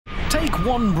Take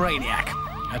one Brainiac,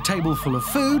 a table full of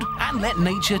food, and let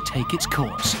nature take its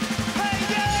course.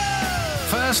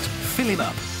 First, fill him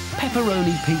up.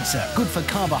 Pepperoni pizza, good for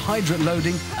carbohydrate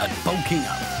loading and bulking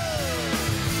up.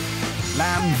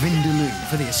 Lamb vindaloo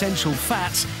for the essential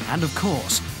fats and, of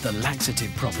course, the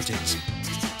laxative properties.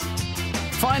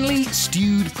 Finally,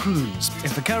 stewed prunes.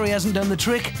 If the curry hasn't done the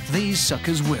trick, these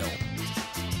suckers will.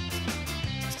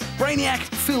 Brainiac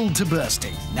filled to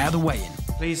bursting. Now the weigh-in.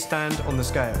 Please stand on the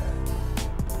scale.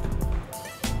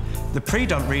 The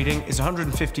pre-dump reading is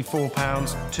 154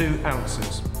 pounds, 2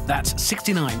 ounces. That's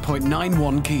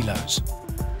 69.91 kilos.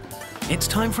 It's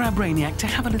time for our Brainiac to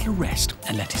have a little rest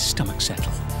and let his stomach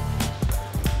settle.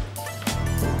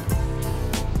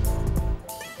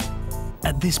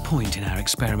 At this point in our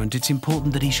experiment, it's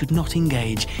important that he should not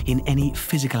engage in any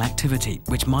physical activity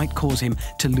which might cause him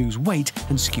to lose weight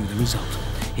and skew the result.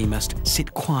 He must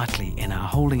sit quietly in our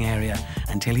holding area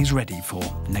until he's ready for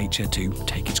nature to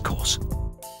take its course.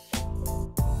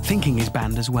 Thinking is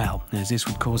banned as well, as this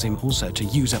would cause him also to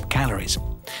use up calories.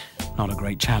 Not a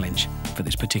great challenge for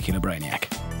this particular Brainiac.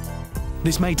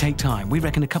 This may take time. We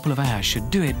reckon a couple of hours should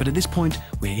do it, but at this point,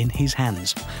 we're in his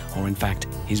hands, or in fact,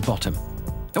 his bottom.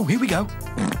 Oh, here we go.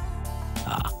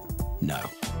 Ah, no.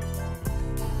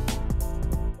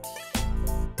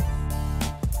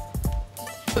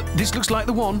 This looks like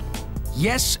the one.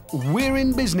 Yes, we're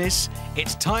in business.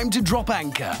 It's time to drop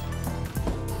anchor.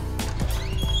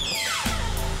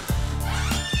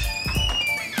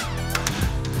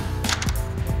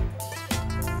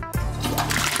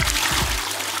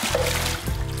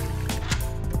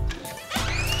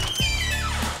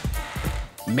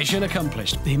 Mission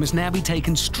accomplished. He must now be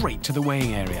taken straight to the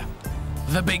weighing area.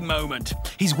 The big moment.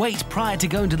 His weight prior to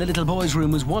going to the little boy's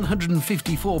room was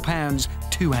 154 pounds,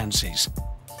 2 ounces.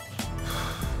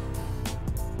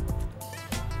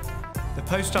 The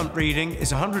post-dump reading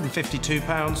is 152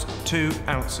 pounds, 2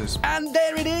 ounces. And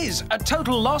there it is, a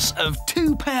total loss of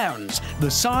 2 pounds,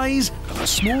 the size of a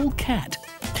small cat.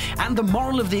 And the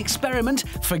moral of the experiment,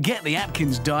 forget the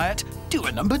Atkins diet, do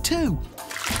a number 2.